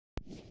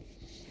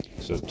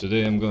So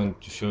today I'm going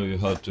to show you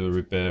how to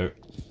repair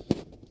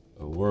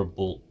a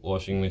Whirlpool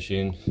washing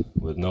machine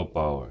with no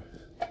power.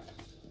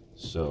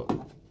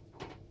 So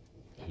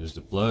here's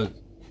the plug.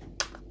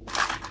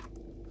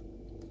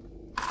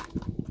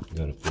 I'm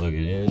gonna plug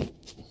it in.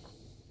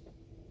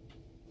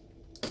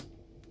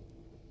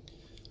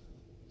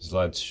 These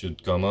lights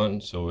should come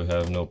on, so we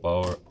have no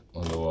power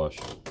on the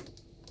washer.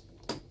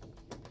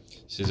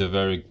 This is a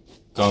very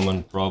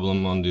common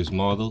problem on these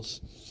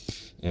models,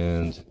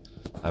 and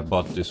I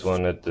bought this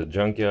one at the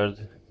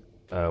junkyard.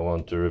 I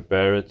want to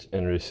repair it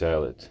and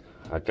resell it.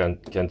 I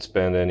can't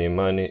spend any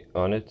money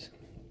on it,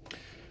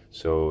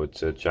 so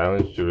it's a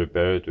challenge to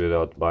repair it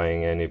without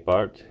buying any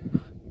part,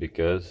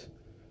 because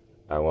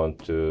I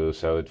want to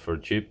sell it for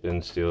cheap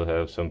and still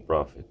have some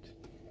profit.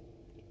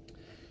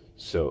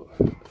 So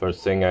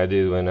first thing I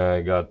did when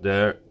I got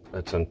there,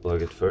 let's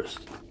unplug it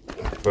first.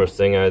 First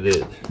thing I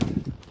did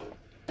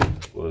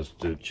was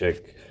to check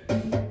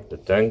the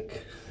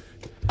tank,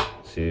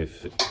 see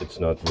if it's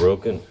not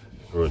broken.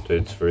 It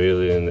rotates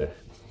freely and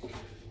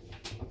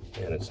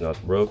it's not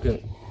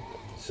broken.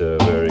 It's a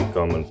very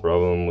common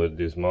problem with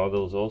these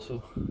models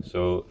also.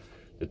 So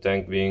the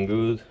tank being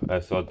good, I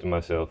thought to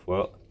myself,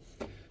 well,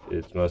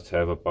 it must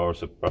have a power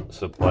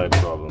supply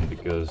problem,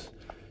 because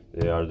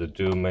they are the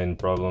two main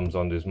problems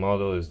on this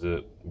model, is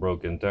the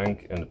broken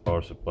tank and the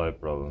power supply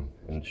problem.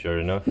 And sure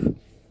enough,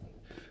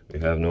 we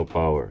have no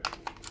power.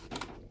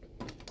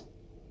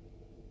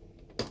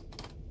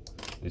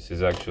 This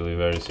is actually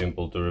very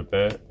simple to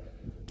repair,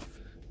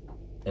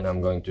 and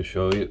I'm going to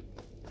show you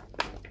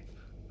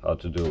how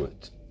to do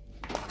it.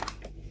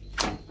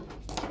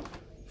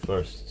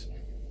 First,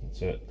 let's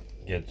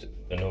get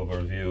an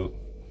overview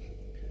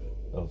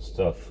of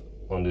stuff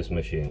on this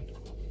machine.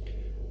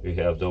 We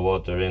have the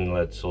water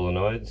inlet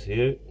solenoids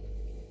here.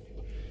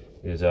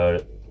 These are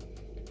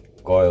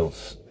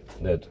coils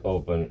that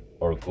open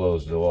or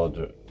close the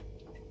water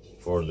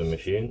for the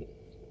machine.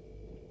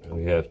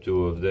 We have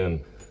two of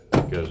them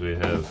because we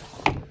have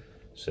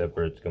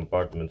separate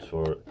compartments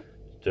for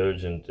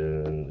detergent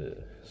and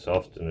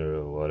softener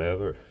or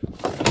whatever.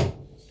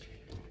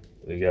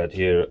 We got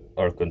here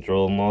our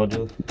control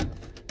module.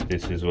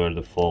 This is where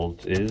the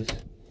fault is.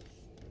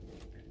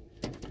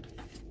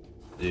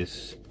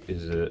 This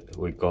is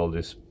we call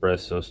this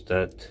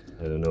pressostat.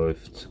 I don't know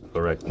if it's the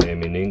correct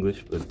name in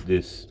English, but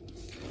this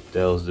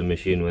tells the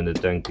machine when the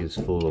tank is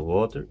full of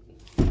water.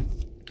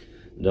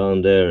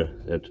 Down there,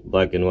 that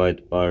black and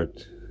white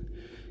part,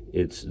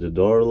 it's the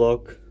door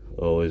lock,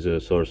 always a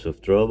source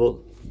of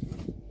trouble.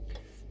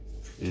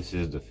 This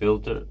is the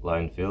filter,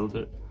 line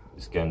filter.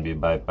 This can be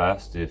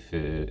bypassed if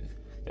it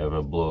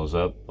ever blows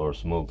up or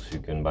smokes. You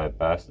can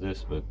bypass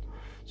this, but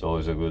it's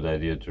always a good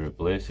idea to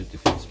replace it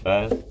if it's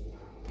bad.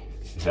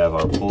 We have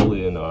our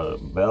pulley and our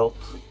belt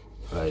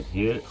right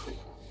here.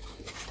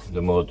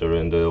 The motor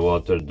and the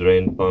water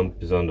drain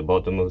pump is on the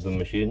bottom of the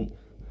machine.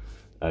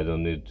 I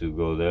don't need to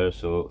go there,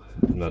 so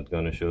I'm not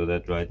gonna show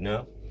that right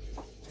now.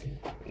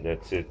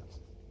 That's it.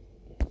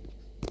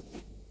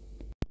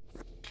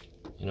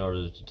 In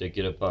order to take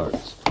it apart,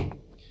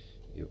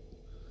 you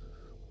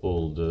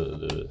pull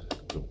the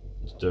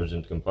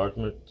detergent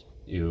compartment,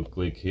 you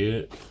click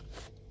here,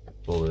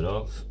 pull it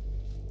off,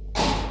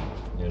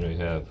 and we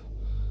have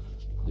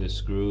this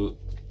screw,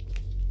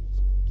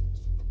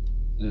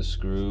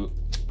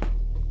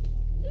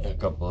 a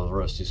couple of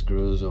rusty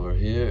screws over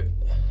here,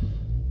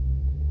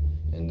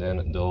 and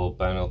then the whole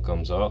panel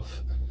comes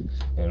off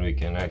and we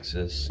can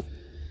access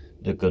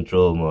the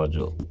control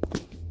module.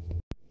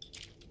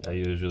 I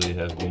usually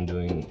have been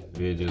doing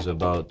videos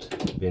about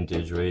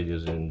vintage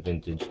radios and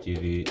vintage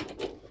TV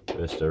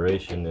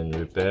restoration and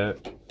repair.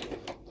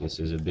 This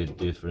is a bit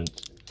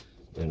different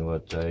than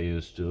what I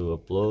used to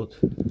upload,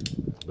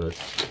 but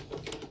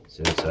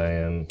since I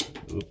am,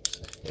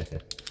 oops,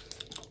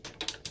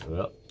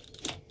 well,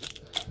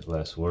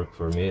 less work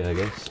for me, I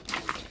guess.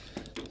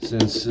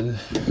 Since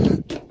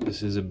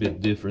this is a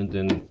bit different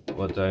than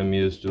what I'm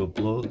used to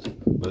upload,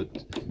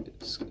 but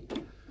it's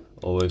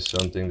always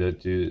something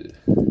that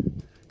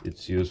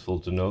it's useful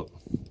to know.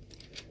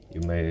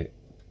 You may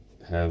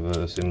have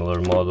a similar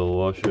model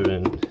washer,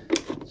 and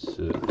it's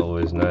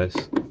always nice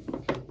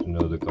to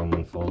know the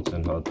common faults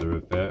and how to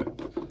repair.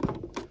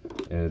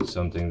 And it's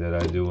something that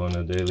I do on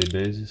a daily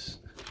basis,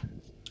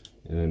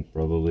 and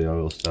probably I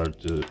will start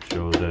to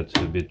show that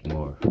a bit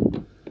more.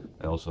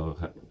 I also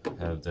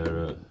have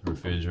their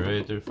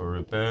refrigerator for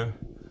repair,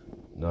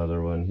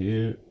 another one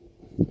here,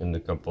 and a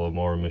couple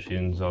more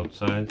machines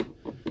outside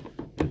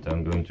that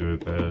I'm going to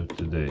repair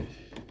today.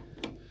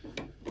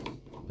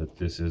 But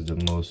this is the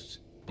most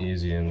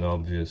easy and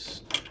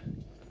obvious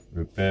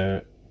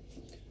repair,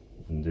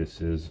 and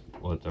this is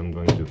what I'm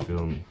going to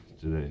film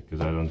today, because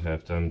I don't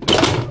have time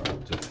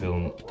to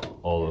film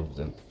all of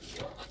them.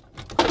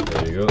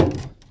 There you go.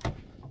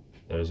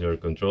 There's your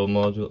control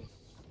module.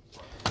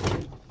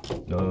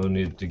 No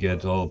need to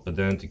get all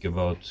pedantic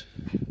about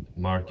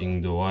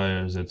marking the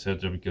wires,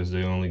 etc., because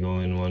they only go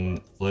in one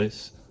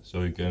place,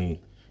 so you can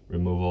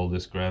remove all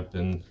this crap,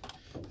 and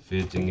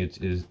fitting it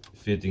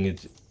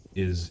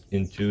is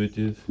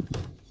intuitive.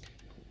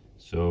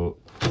 So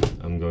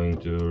I'm going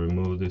to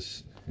remove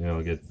this and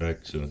I'll get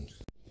back soon.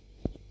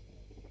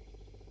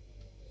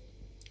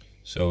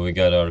 So we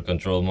got our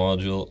control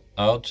module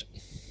out,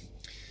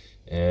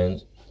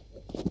 and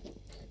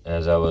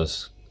as I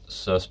was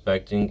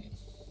suspecting,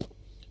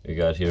 we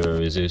got here a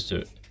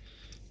resistor.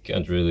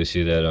 Can't really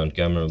see that on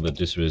camera, but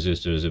this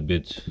resistor is a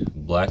bit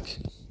black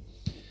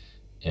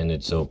and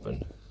it's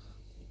open.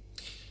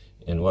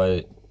 And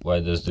why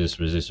does this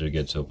resistor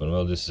gets open?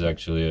 Well, this is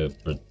actually a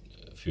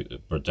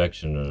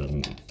protection,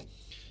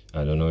 or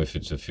I don't know if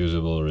it's a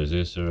fusible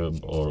resistor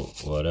or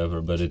whatever,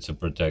 but it's a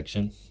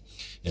protection.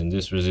 And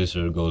this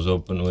resistor goes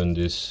open when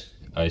this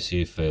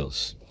IC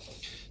fails.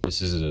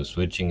 This is a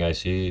switching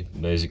IC,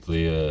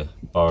 basically a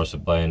power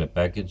supply in a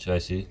package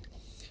IC. It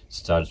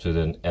starts with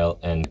an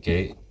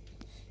LNK,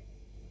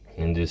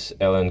 and this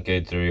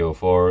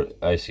LNK304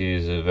 IC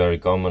is very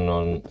common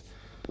on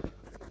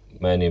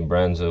many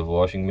brands of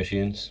washing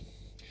machines.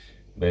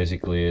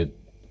 Basically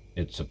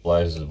it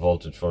supplies the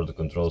voltage for the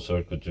control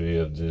circuitry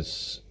of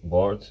this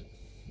board,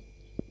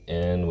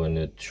 and when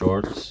it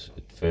shorts,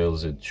 it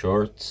fails, it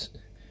shorts,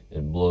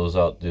 it blows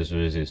out this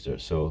resistor.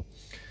 So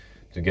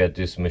to get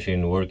this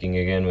machine working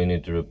again, we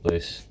need to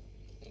replace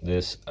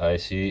this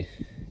IC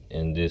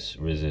and this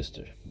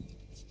resistor.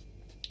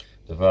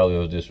 The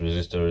value of this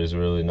resistor is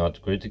really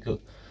not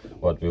critical.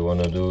 What we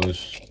want to do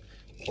is,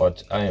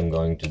 what I am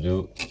going to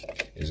do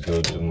is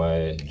go to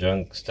my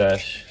junk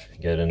stash,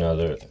 get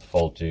another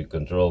faulty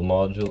control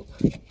module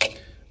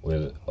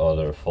with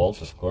other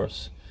fault, of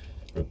course,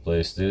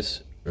 replace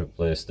this,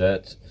 replace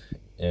that,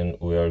 and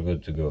we are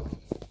good to go.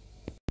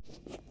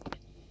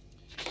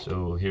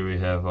 So here we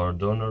have our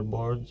donor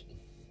board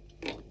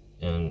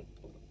and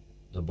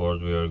the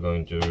board we are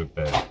going to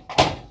repair.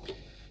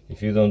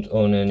 If you don't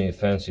own any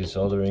fancy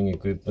soldering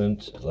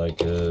equipment like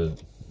the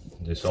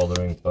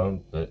soldering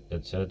pump,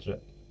 etc.,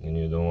 and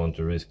you don't want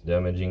to risk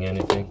damaging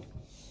anything,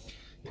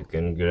 you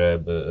can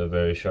grab a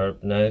very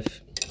sharp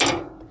knife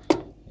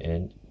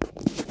and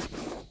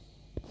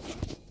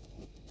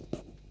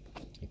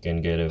you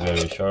can get a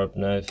very sharp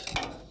knife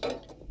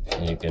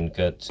and you can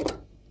cut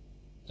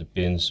the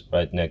pins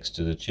right next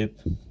to the chip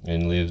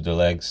and leave the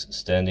legs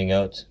standing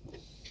out.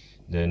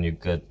 Then you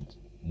cut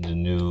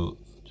the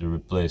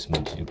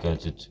replacement, you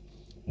cut it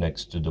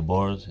next to the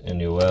board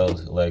and you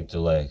weld leg to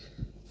leg.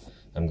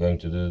 I'm going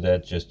to do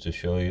that just to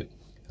show you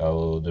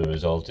how the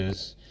result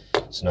is.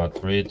 It's not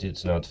pretty,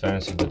 it's not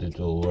fancy, but it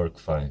will work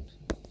fine.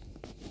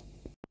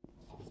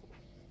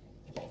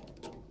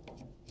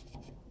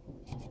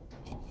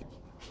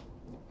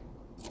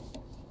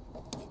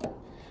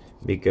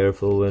 Be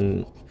careful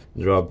when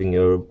dropping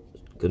your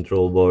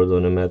control board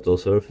on a metal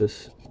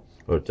surface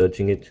or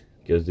touching it,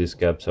 because these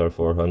caps are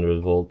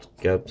 400 volt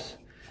caps.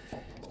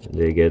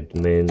 They get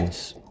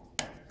mains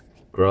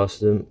across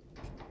them,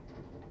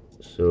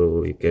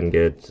 so you can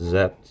get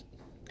zapped.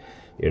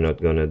 You're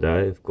not gonna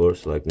die, of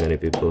course, like many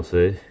people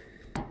say.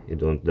 You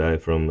don't die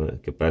from a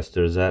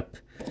capacitor zap,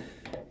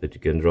 but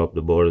you can drop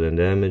the board and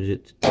damage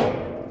it,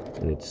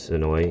 and it's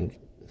annoying.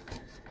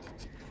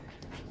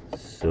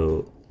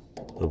 So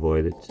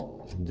avoid it.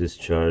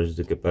 Discharge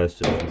the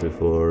capacitor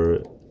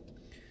before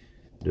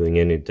doing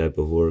any type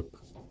of work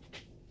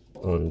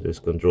on this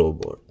control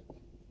board.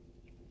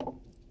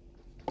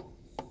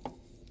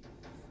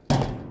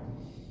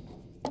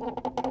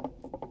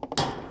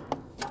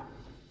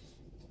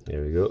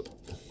 There we go.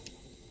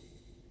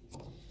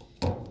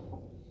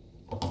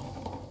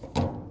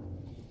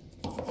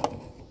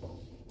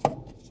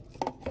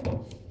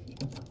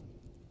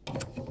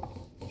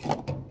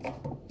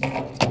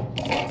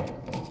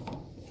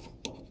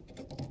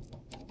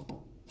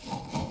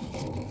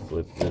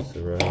 Flip this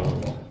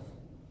around.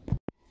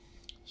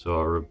 So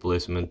our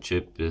replacement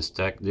chip is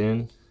tacked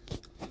in.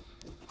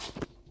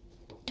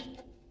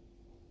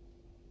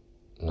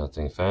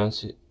 Nothing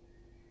fancy.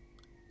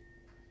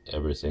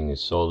 Everything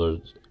is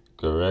soldered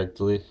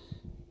correctly,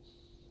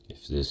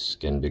 if this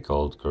can be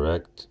called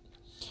correct.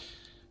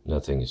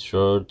 Nothing is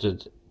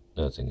shorted,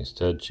 nothing is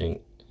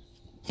touching.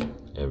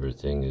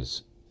 Everything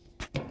is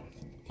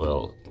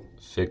well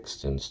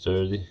fixed and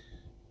sturdy.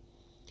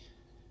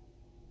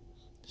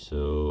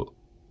 So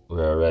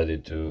we are ready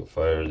to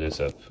fire this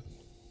up.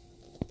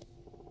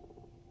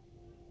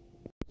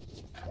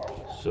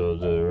 So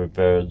the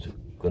repaired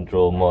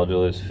control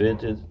module is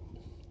fitted,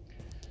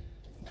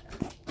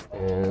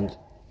 and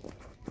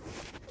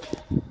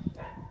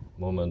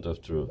moment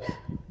of truth.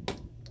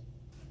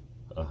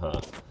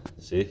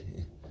 See?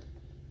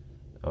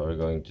 Now we're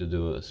going to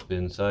do a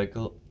spin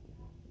cycle,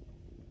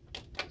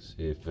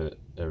 see if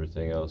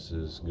everything else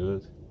is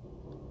good.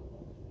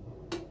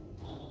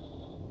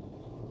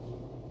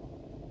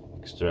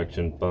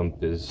 Extraction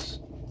pump is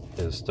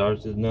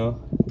started now.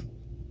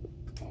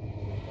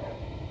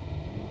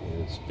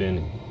 It's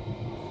spinning,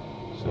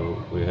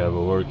 so we have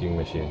a working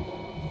machine.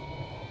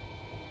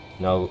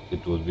 Now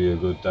it would be a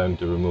good time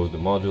to remove the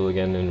module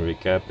again and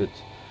recap it,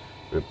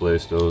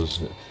 replace those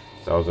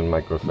 1000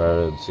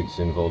 microfarad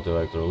 16 volt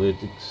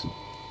electrolytics,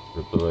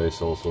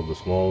 replace also the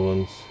small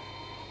ones.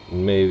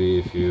 Maybe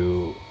if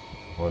you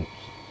want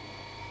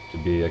to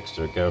be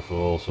extra careful,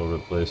 also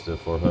replace the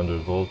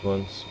 400-volt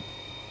ones.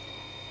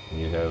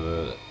 You have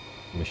a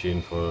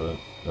machine for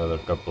another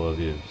couple of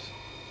years.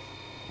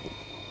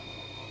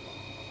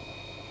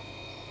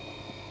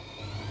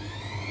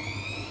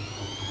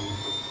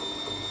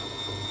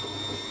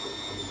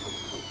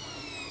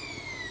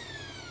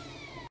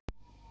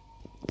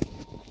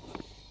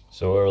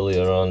 So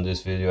earlier on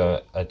this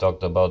video I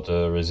talked about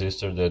the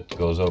resistor that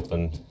goes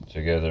open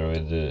together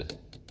with the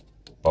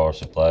power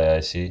supply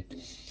IC.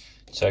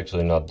 It's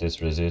actually not this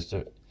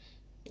resistor,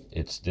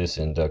 it's this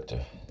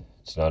inductor.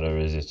 It's not a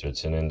resistor,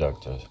 it's an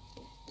inductor.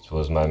 It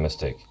was my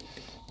mistake.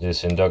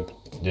 This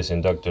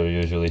inductor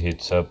usually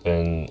heats up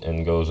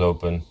and goes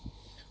open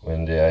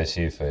when the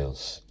IC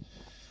fails.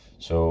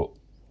 So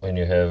when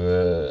you have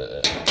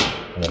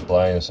an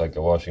appliance like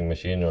a washing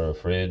machine or a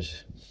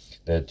fridge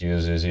that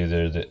uses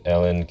either the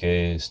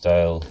LNK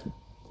style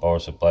power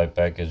supply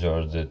package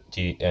or the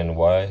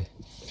TNY,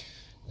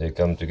 they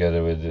come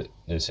together with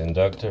this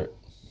inductor,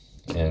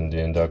 and the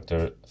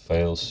inductor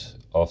fails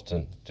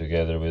often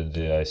together with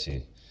the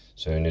IC.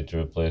 So you need to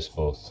replace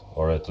both,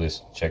 or at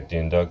least check the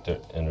inductor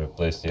and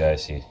replace the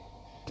IC,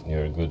 and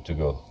you're good to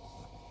go.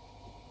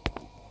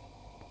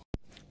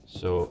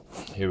 So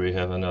here we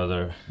have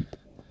another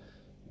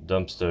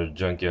dumpster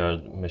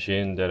junkyard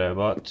machine that I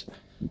bought,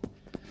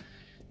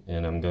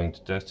 and I'm going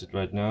to test it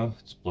right now.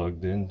 It's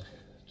plugged in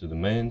to the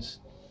mains.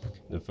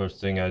 The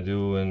first thing I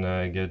do when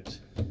I get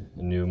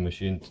a new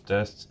machine to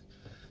test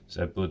is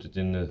I put it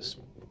in the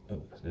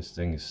this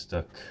thing is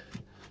stuck.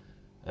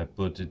 I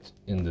put it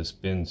in the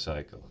spin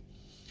cycle.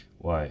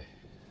 Why?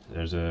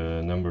 There's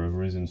a number of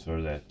reasons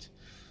for that.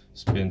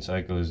 Spin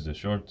cycle is the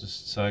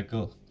shortest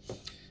cycle.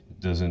 It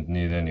doesn't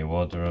need any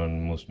water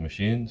on most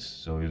machines,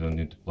 so you don't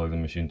need to plug the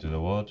machine to the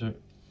water.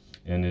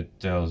 And it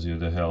tells you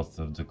the health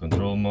of the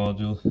control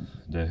module,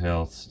 the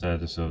health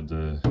status of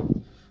the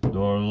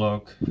door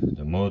lock,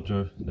 the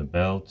motor, the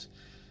belt,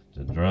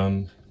 the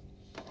drum,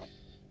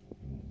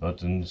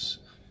 buttons.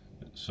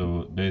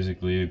 So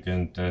basically you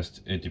can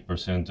test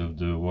 80% of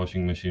the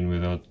washing machine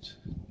without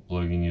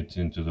plugging it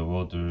into the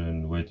water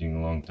and waiting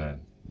a long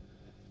time.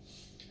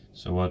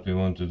 So what we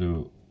want to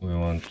do, we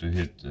want to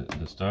hit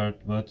the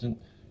start button.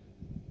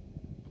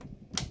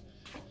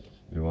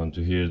 We want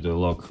to hear the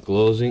lock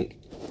closing.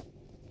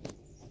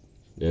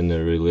 Then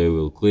the relay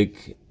will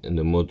click and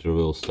the motor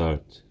will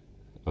start,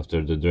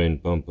 after the drain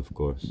pump of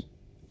course.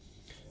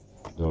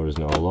 Door is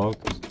now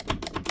locked.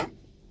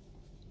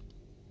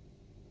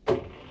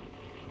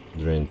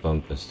 Drain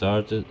pump has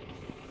started.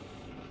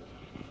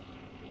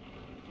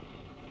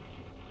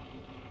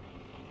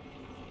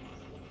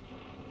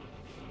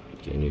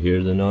 Can you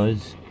hear the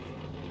noise?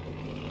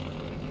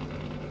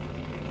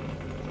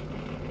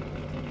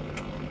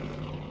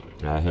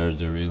 I heard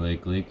the relay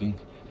clicking,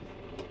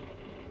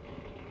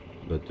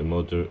 but the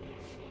motor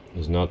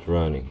is not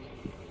running,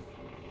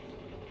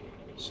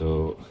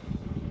 so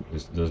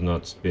this does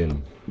not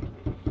spin.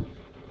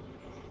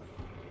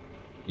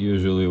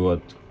 Usually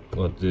what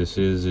this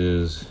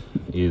is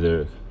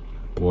either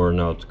worn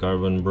out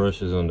carbon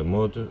brushes on the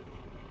motor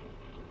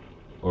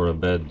or a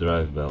bad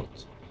drive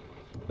belt,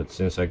 but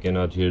since I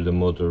cannot hear the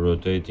motor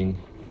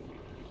rotating,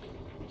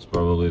 it's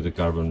probably the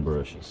carbon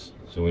brushes.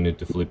 So we need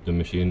to flip the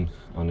machine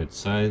on its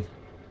side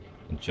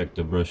and check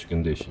the brush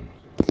condition.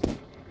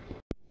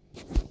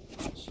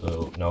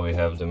 So now we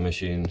have the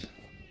machine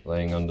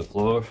laying on the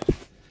floor.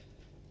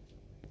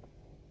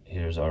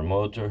 Here's our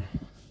motor.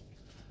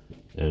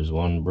 There's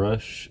one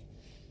brush,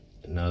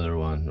 another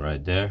one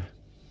right there.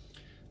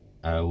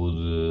 I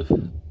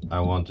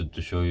wanted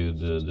to show you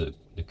the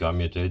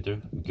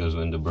commutator, because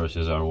when the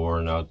brushes are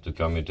worn out, the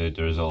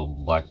commutator is all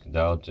blacked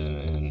out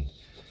and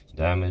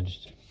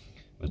damaged.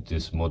 But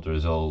this motor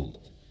is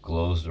all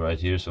closed right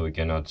here, so we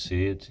cannot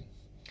see it.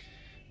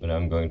 But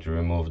I'm going to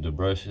remove the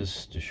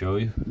brushes to show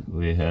you.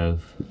 We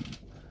have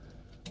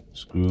a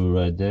screw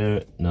right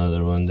there,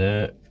 another one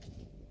there,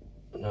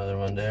 another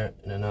one there,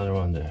 and another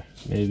one there.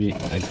 Maybe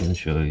I can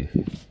show you.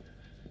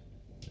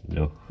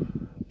 No,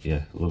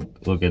 yeah,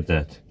 look at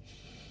that.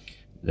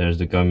 There's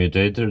the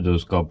commutator,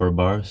 those copper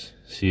bars.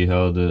 See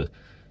how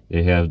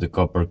they have the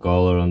copper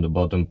color on the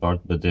bottom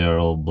part, but they are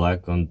all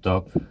black on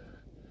top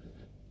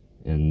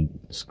and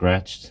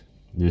scratched.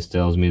 This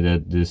tells me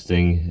that this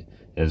thing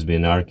has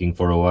been arcing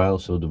for a while,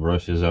 so the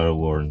brushes are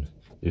worn.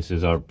 This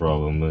is our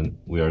problem and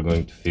we are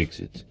going to fix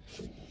it.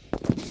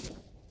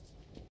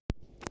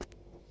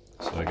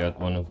 So I got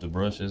one of the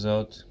brushes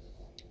out.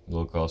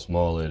 Look how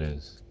small it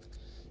is.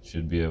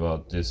 Should be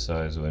about this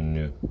size when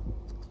new.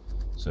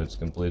 So it's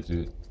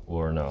completely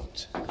worn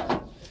out.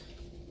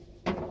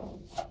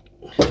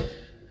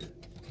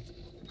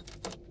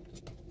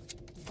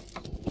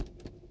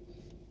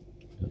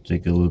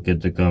 Take a look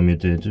at the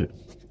commutator.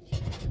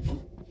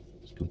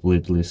 It's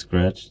completely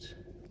scratched.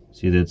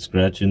 See that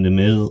scratch in the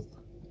middle?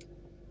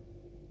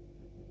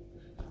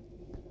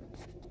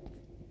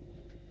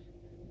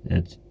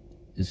 That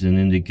is an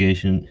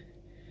indication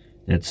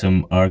that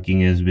some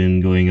arcing has been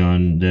going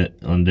on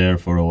there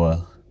for a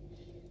while.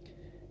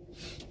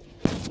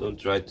 Don't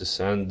try to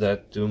sand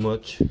that too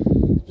much.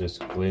 just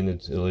clean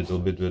it a little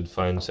bit with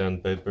fine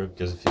sandpaper,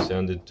 because if you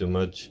sand it too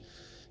much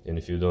and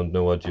if you don't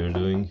know what you're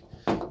doing,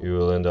 you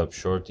will end up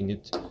shorting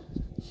it.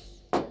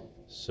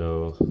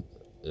 So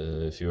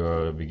if you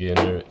are a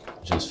beginner,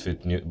 just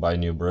buy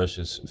new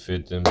brushes,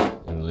 fit them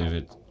and leave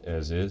it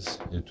as is.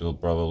 It will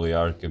probably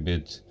arc a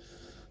bit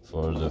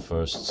for the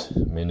first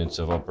minutes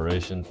of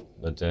operation,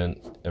 but then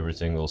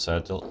everything will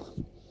settle.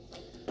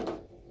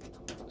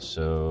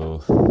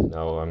 So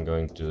now I'm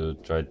going to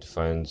try to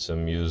find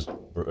some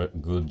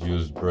good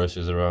used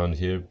brushes around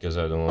here, because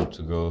I don't want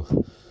to go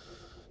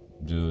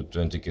do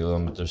 20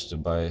 kilometers to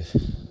buy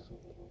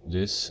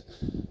this.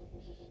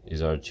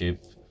 These are cheap,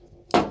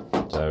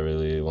 but I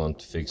really want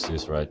to fix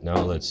this right now.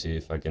 Let's see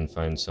if I can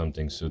find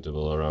something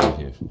suitable around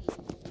here.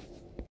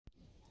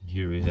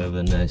 Here we have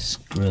a nice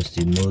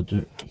rusty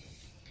motor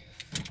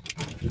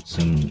with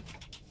some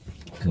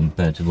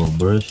compatible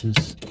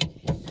brushes.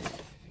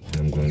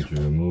 I'm going to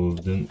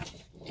remove them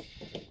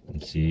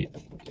and see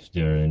if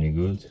they are any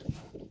good.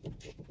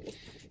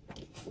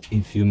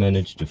 If you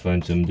manage to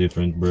find some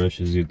different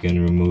brushes, you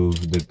can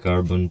remove the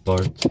carbon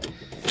part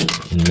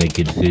and make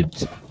it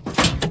fit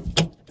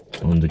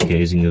on the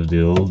casing of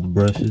the old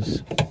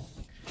brushes.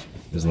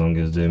 As long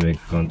as they make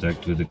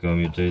contact with the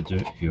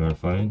commutator, you are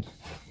fine.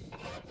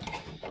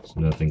 It's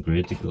nothing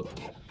critical.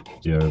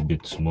 If they are a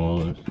bit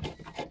smaller,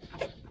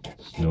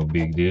 it's no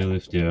big deal.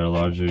 If they are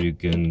larger, you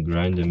can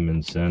grind them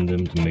and sand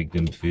them to make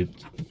them fit.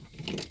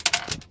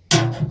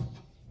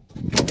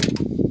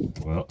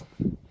 Well,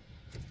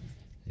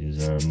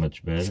 these are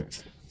much better.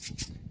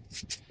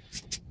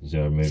 These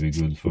are maybe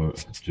good for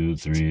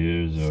 2-3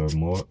 years or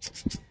more.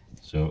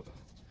 So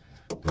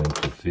I'm going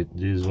to fit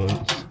these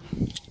ones.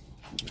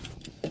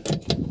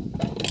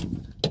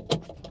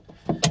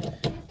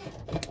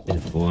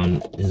 If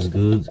one is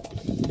good,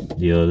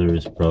 the other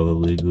is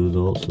probably good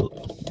also.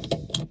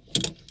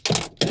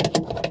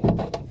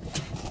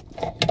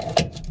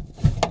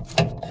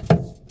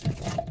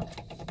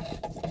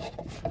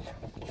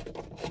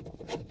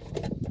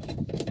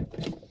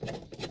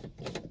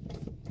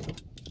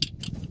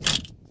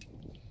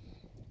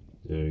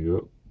 There you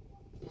go.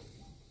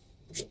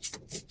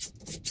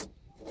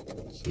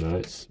 It's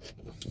nice.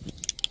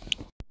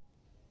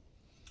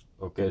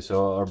 Okay,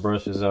 so our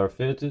brushes are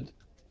fitted.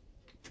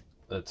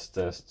 Let's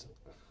test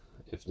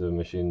if the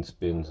machine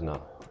spins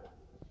now.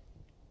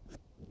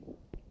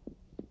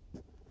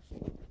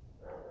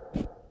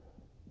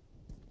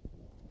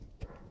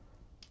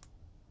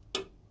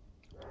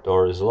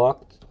 Door is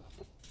locked.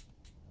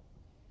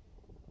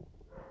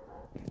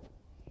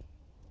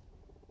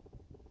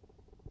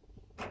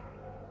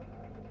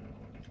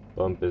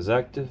 Pump is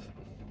active.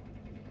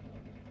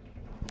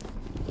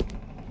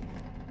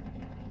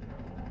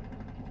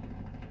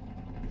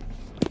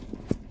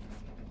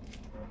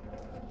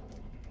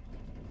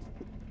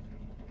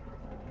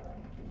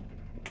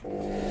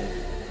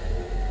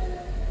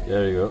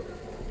 There you go.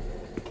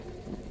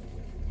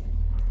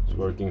 It's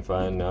working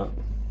fine now.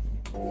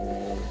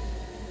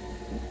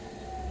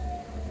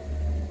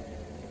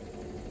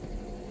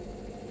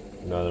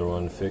 Another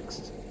one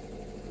fixed.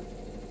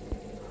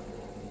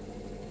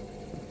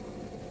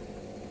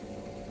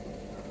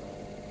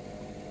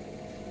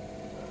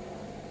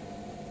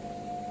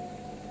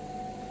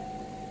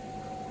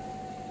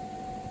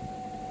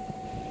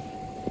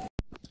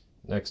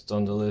 Next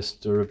on the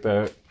list to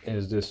repair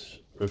is this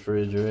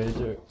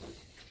refrigerator.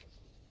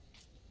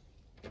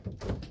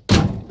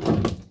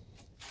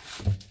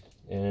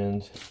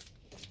 And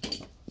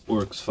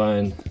works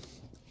fine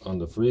on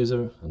the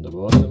freezer on the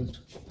bottom.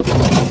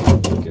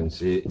 You can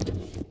see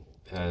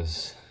it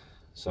has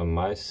some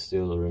mice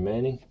still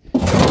remaining,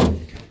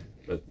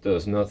 but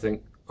does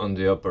nothing on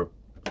the upper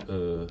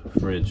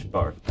fridge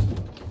part.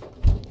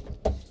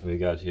 We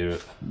got here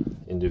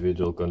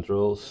individual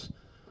controls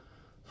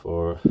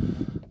for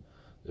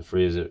the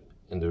freezer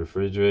and the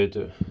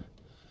refrigerator.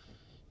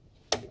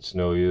 It's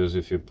no use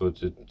if you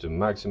put it to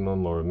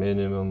maximum or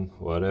minimum,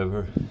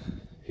 whatever.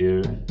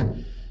 Here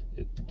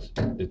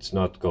it's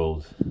not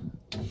cold.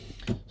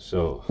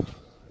 So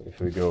if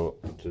we go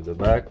to the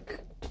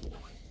back,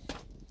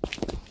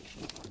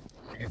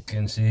 you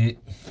can see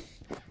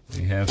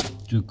we have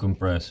two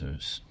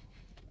compressors.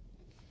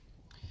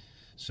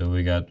 So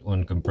we got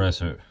one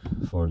compressor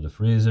for the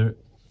freezer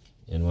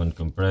and one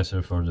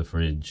compressor for the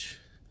fridge.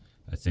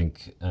 I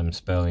think I'm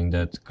spelling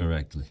that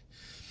correctly.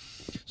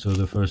 So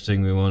the first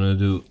thing we want to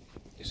do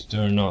is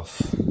turn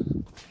off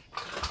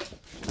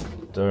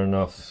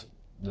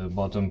the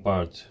bottom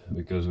part,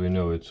 because we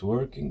know it's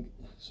working.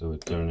 So we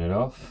turn it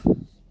off.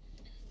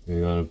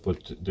 We want to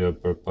put the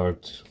upper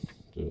part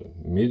to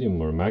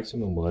medium or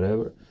maximum,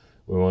 whatever.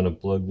 We want to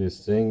plug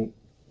this thing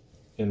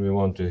and we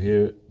want to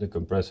hear the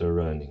compressor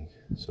running.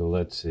 So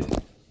let's see.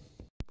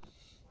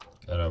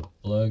 Got our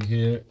plug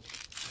here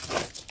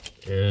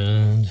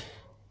and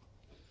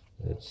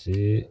let's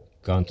see,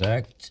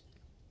 contact.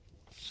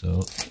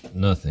 So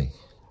nothing.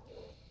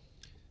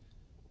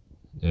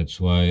 That's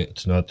why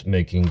it's not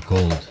making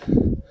cold,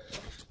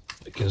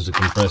 because the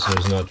compressor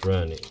is not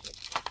running.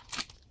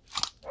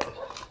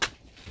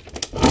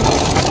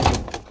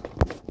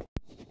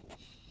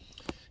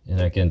 And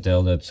I can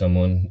tell that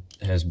someone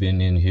has been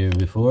in here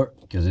before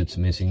because it's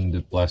missing the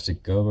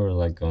plastic cover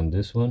like on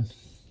this one.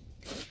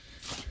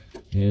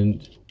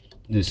 And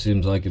this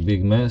seems like a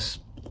big mess,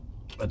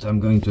 but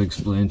I'm going to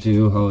explain to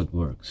you how it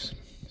works.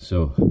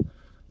 So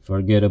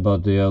forget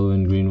about the yellow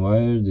and green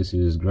wire. This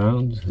is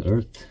ground,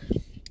 earth.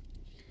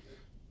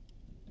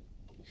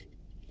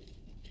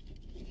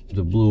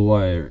 The blue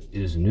wire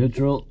is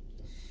neutral,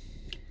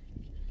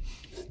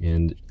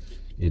 and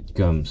it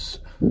comes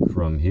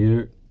from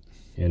here,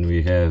 and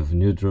we have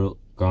neutral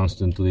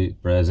constantly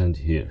present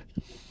here.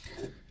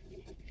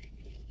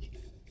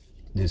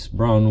 These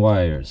brown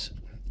wires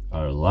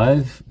are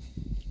live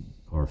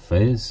or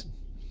phase,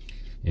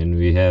 and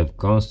we have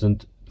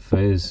constant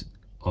phase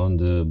on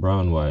the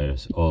brown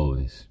wires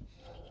always.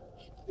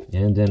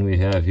 And then we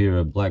have here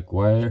a black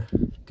wire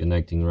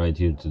connecting right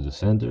here to the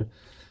center,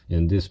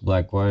 and this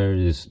black wire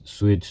is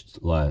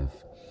switched live.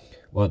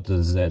 What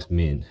does that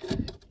mean?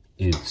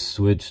 It's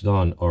switched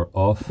on or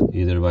off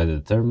either by the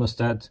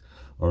thermostat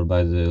or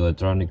by the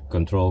electronic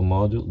control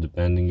module,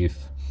 depending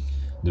if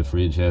the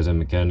fridge has a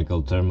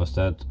mechanical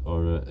thermostat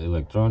or an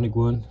electronic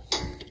one.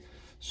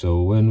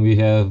 So when we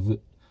have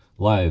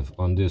live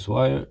on this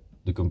wire,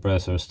 the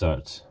compressor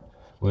starts.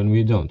 When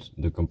we don't,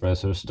 the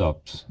compressor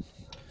stops.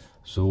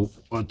 So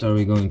what are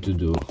we going to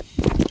do?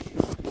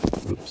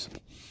 Oops.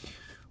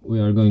 We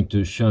are going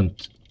to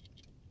shunt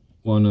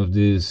one of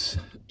these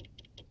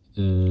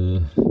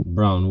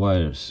brown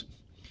wires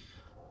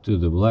to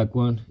the black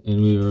one,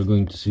 and we are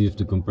going to see if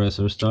the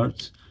compressor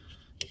starts.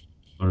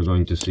 We're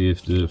going to see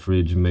if the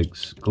fridge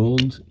makes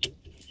cold,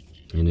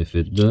 and if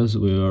it does,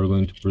 we are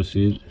going to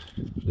proceed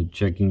with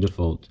checking the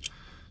fault.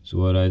 So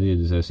what I did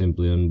is I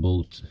simply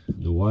unbolt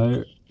the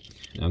wire.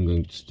 I'm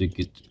going to stick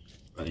it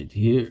right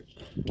here,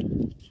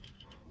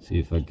 see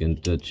if I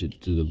can touch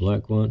it to the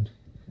black one.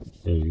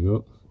 There you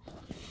go.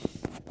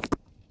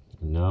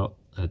 Now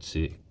let's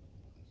see,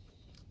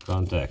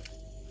 contact.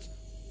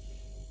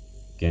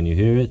 Can you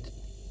hear it?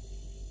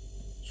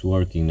 It's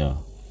working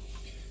now.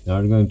 Now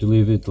we're going to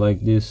leave it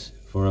like this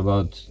for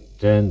about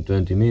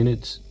 10-20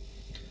 minutes,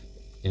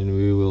 and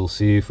we will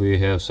see if we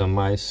have some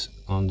ice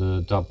on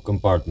the top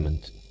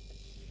compartment.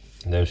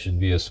 There should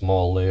be a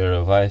small layer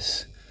of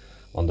ice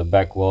on the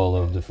back wall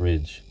of the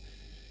fridge,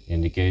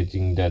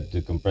 indicating that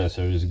the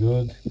compressor is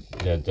good,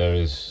 that there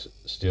is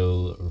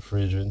still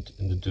refrigerant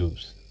in the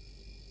tubes.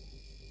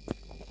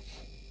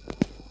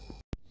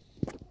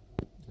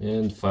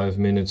 And 5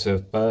 minutes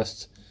have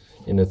passed,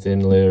 and a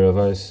thin layer of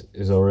ice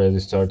is already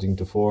starting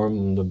to form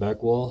on the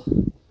back wall.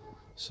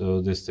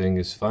 So this thing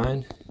is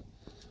fine.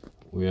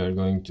 We are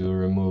going to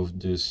remove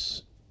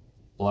this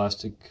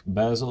plastic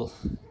bezel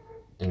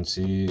and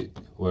see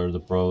where the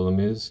problem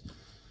is.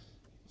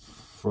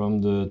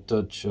 From the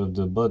touch of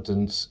the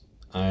buttons,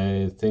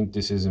 I think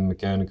this is a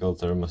mechanical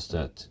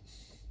thermostat,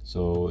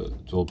 so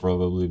it will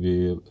probably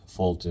be a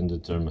fault in the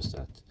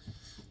thermostat.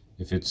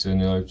 If it's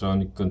an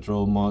electronic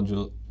control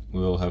module,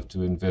 we'll have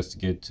to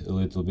investigate a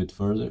little bit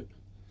further,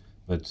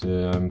 but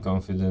I'm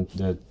confident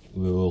that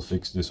we will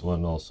fix this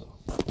one also.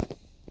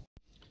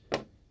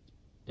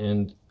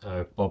 And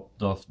I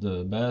popped off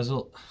the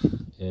bezel,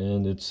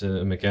 and it's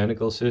a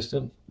mechanical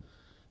system.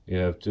 We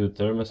have two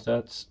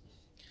thermostats.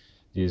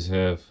 These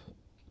have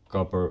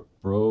copper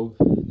probe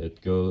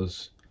that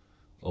goes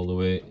all the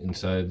way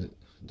inside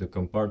the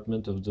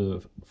compartment of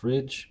the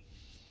fridge,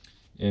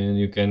 and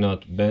you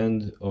cannot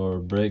bend or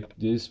break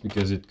this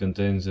because it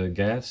contains a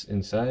gas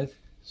inside,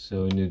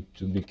 so you need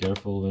to be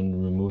careful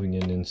when removing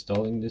and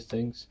installing these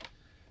things,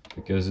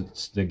 because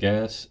it's the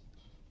gas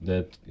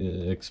that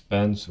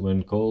expands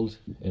when cold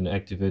and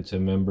activates a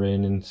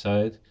membrane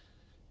inside,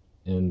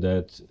 and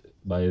that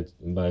by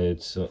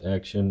its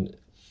action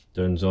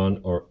turns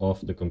on or off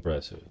the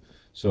compressor.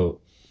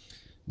 So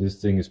this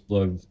thing is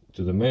plugged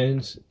to the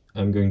mains.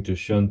 I'm going to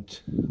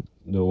shunt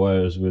the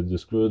wires with the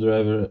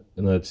screwdriver,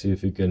 and let's see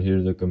if you can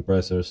hear the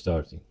compressor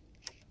starting.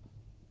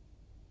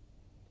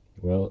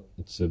 Well,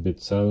 it's a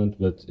bit silent,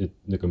 but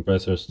the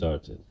compressor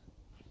started.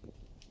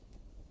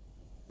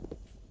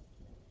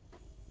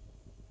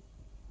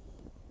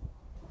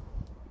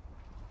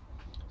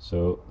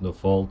 So the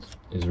fault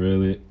is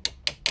really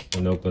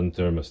an open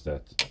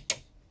thermostat.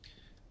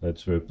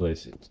 Let's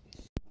replace it.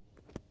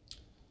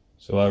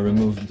 So I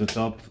removed the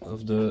top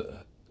of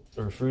the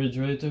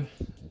refrigerator,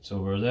 it's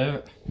over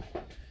there,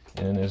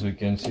 and as we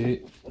can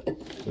see,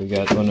 we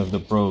got one of the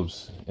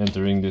probes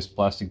entering this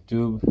plastic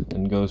tube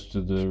and goes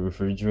to the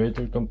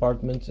refrigerator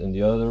compartment, and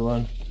the other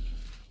one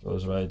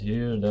goes right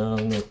here,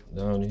 down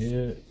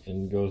here,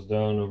 and goes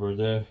down over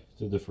there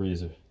to the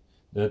freezer.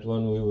 That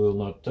one we will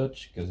not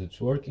touch because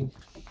it's working.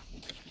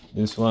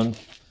 This one,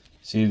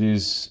 see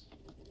this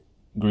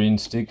green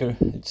sticker?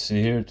 It's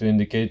here to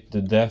indicate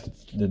the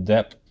depth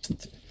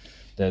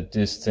that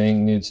this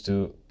thing needs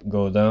to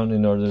go down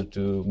in order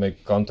to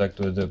make contact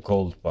with the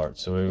cold part.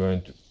 So we're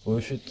going to pull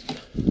it.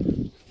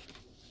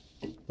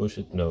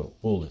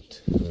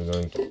 We're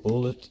going to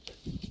pull it,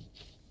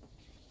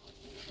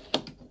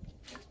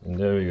 and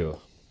there we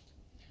go.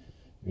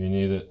 We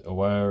need a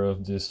wire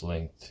of this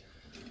length.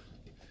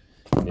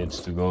 It needs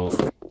to go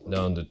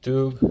down the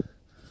tube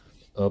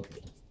up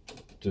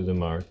to the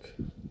mark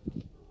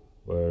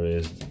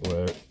where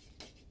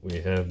we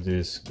have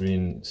this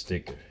green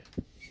sticker.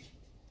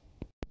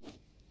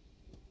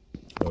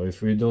 So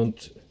if we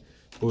don't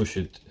push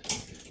it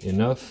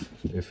enough,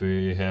 if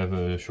we have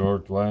a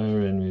short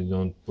wire and we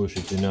don't push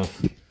it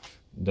enough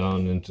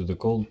down into the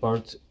cold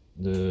part,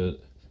 the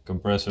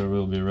compressor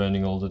will be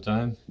running all the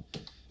time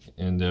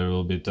and there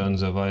will be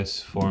tons of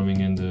ice forming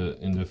in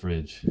the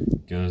fridge,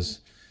 because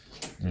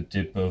the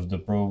tip of the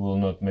probe will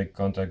not make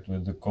contact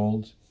with the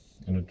cold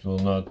and it will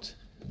not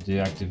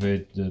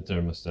deactivate the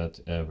thermostat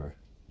ever,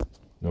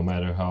 no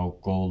matter how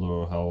cold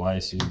or how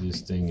icy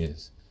this thing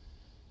is.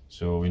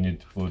 So we need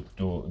to put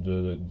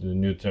the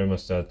new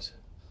thermostat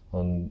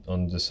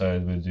on the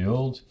side with the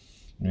old.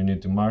 We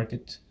need to mark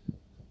it,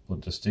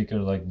 put a sticker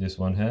like this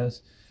one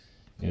has,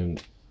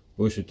 and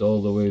push it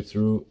all the way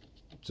through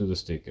to the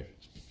sticker.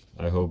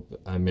 I hope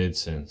I made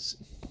sense.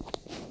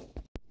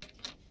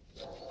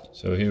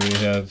 So here we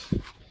have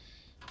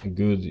a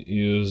good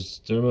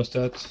used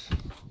thermostat,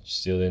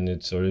 still in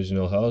its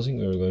original housing.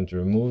 We're going to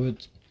remove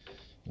it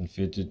and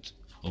fit it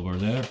over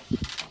there.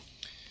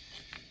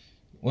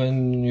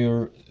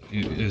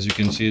 As you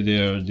can see, they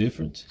are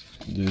different.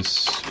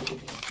 This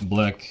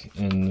black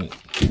and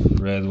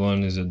red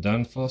one is a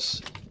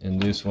Danfoss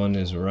and this one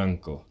is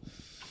Ranco,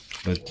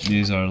 but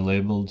these are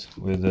labeled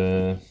with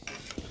a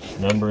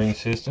numbering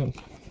system.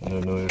 I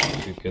don't know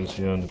if you can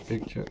see on the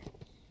picture.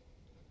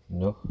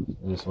 No,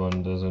 this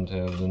one doesn't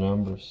have the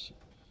numbers,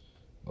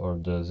 or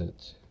does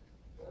it?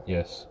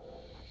 Yes,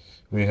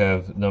 we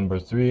have number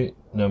 3,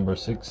 number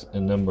 6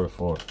 and number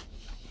 4.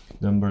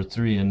 Number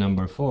 3 and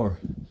number 4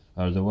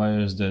 are the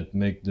wires that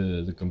make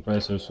the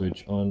compressor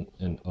switch on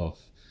and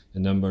off,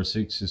 and number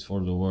 6 is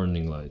for the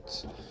warning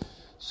lights.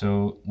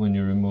 So when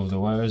you remove the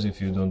wires, if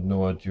you don't know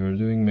what you're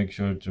doing, make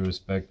sure to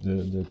respect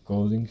the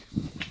coding,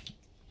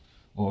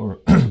 or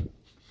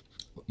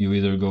you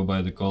either go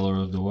by the color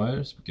of the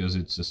wires, because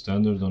it's a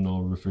standard on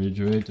all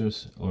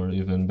refrigerators, or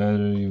even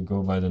better, you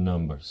go by the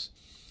numbers.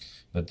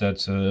 But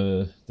that's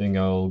a thing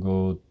I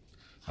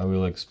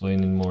will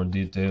explain in more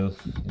detail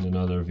in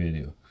another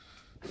video.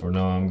 For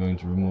now I'm going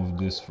to remove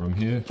this from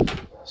here,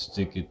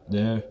 stick it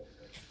there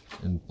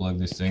and plug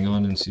this thing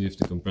on and see if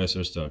the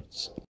compressor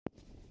starts.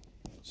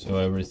 So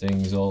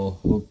everything's all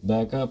hooked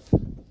back up,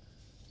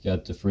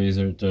 got the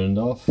freezer turned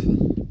off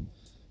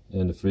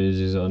and the fridge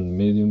is on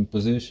medium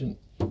position.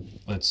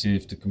 Let's see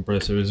if the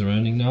compressor is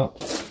running now.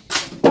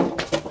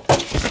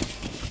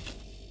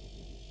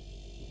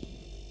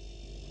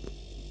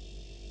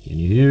 Can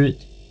you hear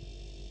it?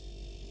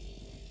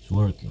 It's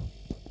working.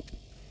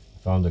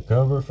 Found a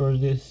cover for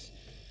this.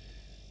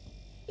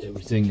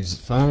 Everything is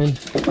fine.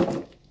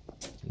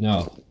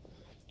 Now,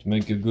 to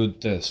make a good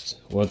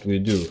test, what we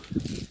do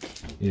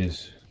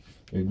is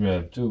we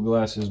grab 2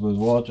 glasses with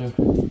water,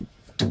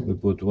 we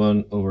put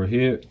one over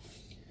here,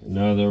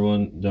 another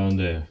one down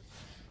there.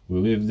 We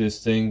leave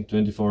this thing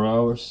 24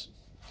 hours.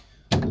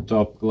 The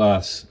top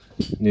glass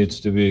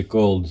needs to be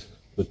cold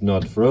but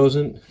not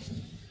frozen.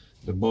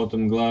 The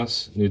bottom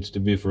glass needs to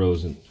be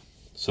frozen,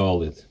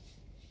 solid.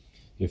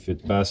 If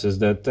it passes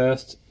that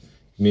test,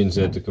 it means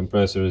that the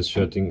compressor is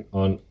shutting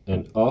on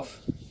and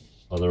off.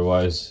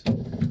 Otherwise,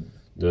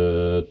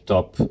 the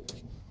top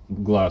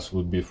glass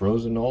would be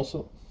frozen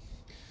also,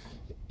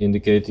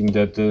 indicating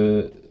that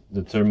the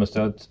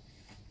thermostat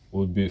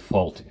would be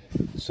faulty.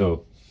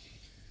 So,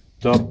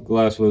 top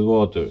glass with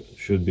water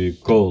should be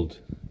cold,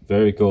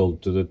 very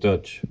cold to the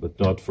touch, but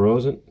not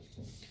frozen.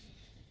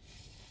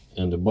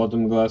 And the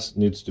bottom glass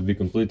needs to be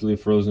completely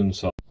frozen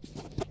solid.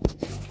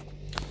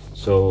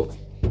 So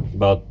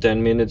about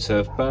 10 minutes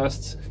have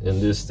passed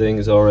and this thing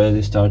is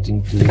already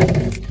starting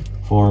to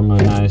form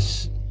a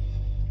nice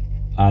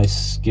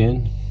ice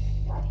skin.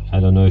 I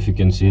don't know if you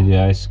can see the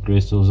ice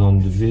crystals on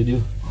the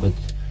video, but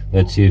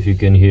let's see if you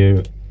can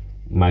hear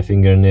my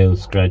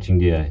fingernails scratching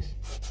the ice.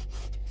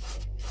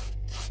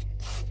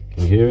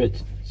 Can you hear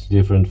it? It's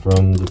different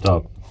from the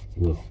top.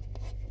 Look.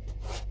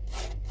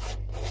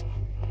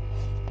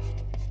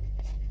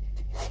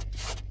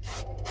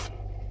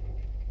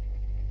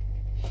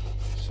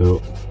 So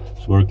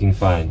it's working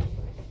fine.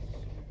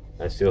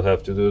 I still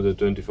have to do the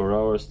 24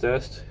 hours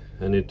test.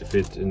 I need to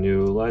fit a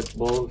new light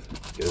bulb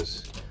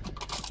because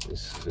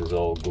this is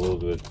all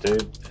glued with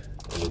tape.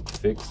 I need to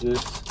fix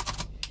this,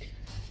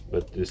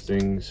 but this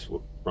thing's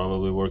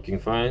probably working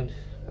fine.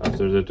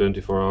 After the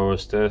 24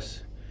 hours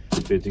test,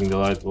 fitting the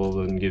light bulb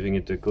and giving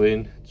it a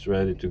clean, it's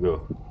ready to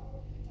go.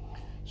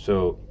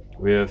 So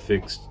we have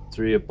fixed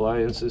 3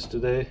 appliances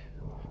today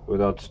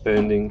without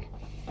spending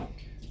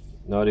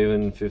not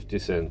even 50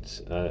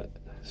 cents,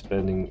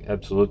 spending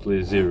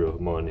absolutely zero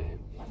money.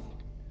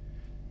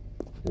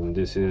 And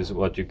this is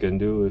what you can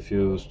do if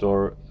you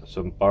store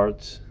some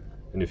parts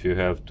and if you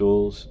have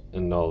tools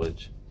and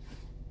knowledge.